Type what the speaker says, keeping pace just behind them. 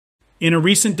In a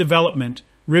recent development,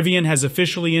 Rivian has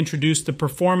officially introduced the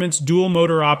performance dual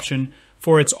motor option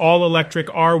for its all-electric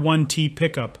R1T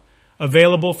pickup,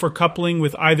 available for coupling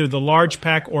with either the large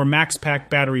pack or max pack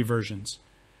battery versions.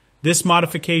 This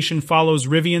modification follows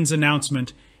Rivian's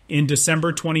announcement in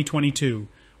December 2022,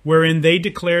 wherein they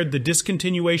declared the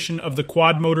discontinuation of the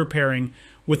quad motor pairing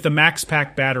with the max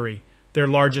pack battery, their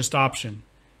largest option.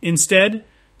 Instead,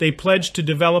 they pledged to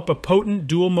develop a potent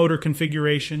dual motor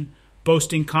configuration,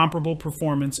 boasting comparable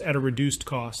performance at a reduced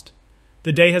cost.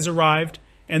 The day has arrived,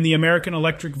 and the American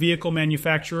electric vehicle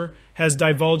manufacturer has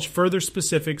divulged further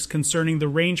specifics concerning the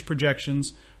range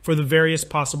projections for the various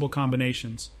possible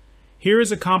combinations. Here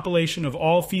is a compilation of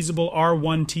all feasible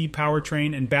R1T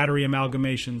powertrain and battery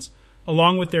amalgamations,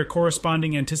 along with their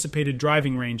corresponding anticipated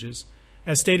driving ranges,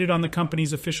 as stated on the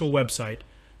company's official website.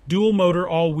 Dual motor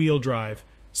all-wheel drive,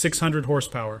 600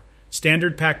 horsepower,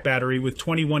 standard pack battery with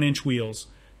 21-inch wheels,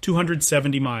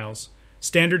 270 miles,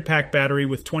 standard pack battery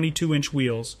with 22-inch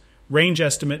wheels, range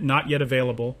estimate not yet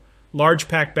available, large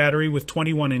pack battery with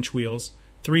 21-inch wheels,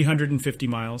 350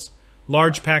 miles,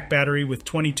 large pack battery with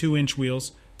 22-inch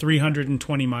wheels,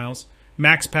 320 miles,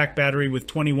 max pack battery with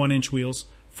 21-inch wheels,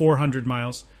 400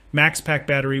 miles, max pack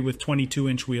battery with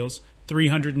 22-inch wheels,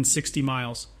 360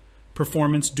 miles,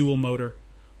 performance dual motor,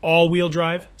 all-wheel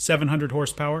drive, 700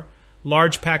 horsepower,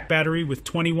 large pack battery with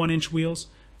 21-inch wheels,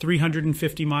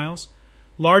 350 miles,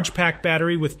 large pack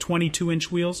battery with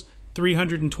 22-inch wheels,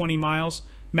 320 miles,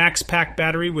 max pack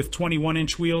battery with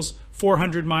 21-inch wheels,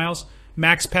 400 miles,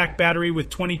 max pack battery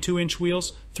with 22-inch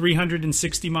wheels,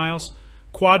 360 miles,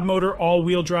 quad motor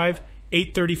all-wheel drive,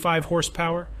 835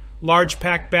 horsepower, large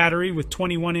pack battery with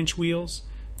 21-inch wheels,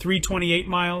 328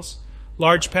 miles,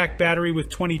 large pack battery with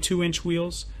 22-inch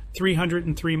wheels,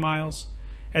 303 miles.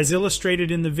 As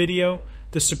illustrated in the video,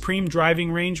 the supreme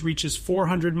driving range reaches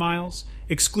 400 miles,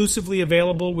 exclusively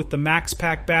available with the max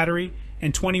pack battery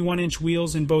and 21-inch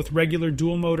wheels in both regular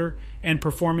dual motor and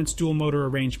performance dual motor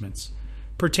arrangements.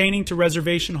 Pertaining to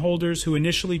reservation holders who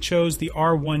initially chose the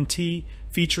R1T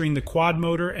featuring the quad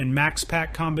motor and max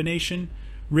pack combination,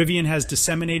 Rivian has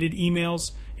disseminated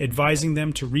emails advising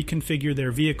them to reconfigure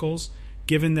their vehicles,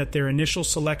 given that their initial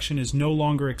selection is no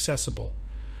longer accessible.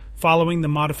 Following the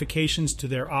modifications to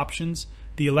their options,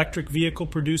 the electric vehicle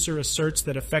producer asserts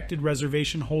that affected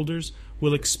reservation holders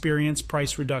will experience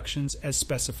price reductions as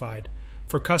specified.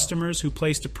 For customers who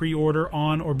placed a pre-order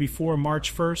on or before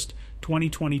March 1st,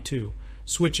 2022,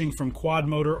 switching from quad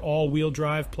motor all-wheel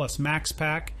drive plus max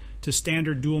pack to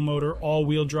standard dual motor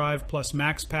all-wheel drive plus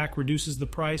max pack reduces the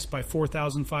price by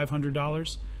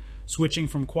 $4,500. Switching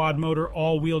from quad motor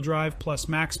all-wheel drive plus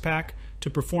max pack to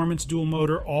performance dual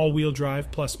motor all-wheel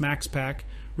drive plus max pack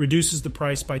reduces the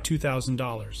price by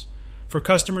 $2,000. For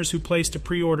customers who placed a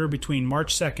pre-order between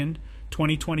March 2nd,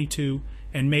 2022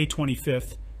 and May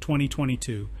 25th,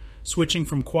 2022, switching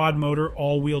from quad motor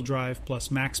all-wheel drive plus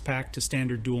max pack to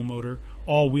standard dual motor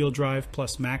all-wheel drive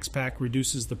plus max pack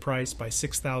reduces the price by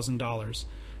 $6,000.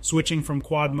 Switching from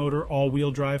quad motor all-wheel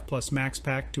drive plus max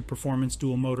pack to performance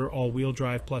dual motor all-wheel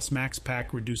drive plus max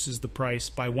pack reduces the price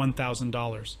by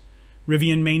 $1,000.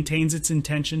 Rivian maintains its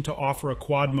intention to offer a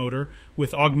quad motor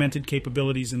with augmented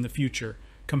capabilities in the future,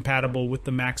 compatible with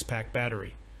the max pack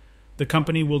battery. The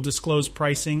company will disclose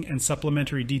pricing and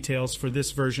supplementary details for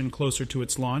this version closer to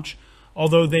its launch,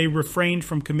 although they refrained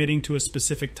from committing to a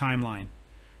specific timeline.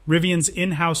 Rivian's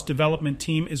in-house development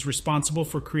team is responsible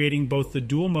for creating both the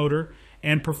dual motor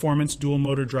and performance dual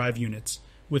motor drive units,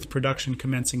 with production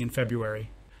commencing in February.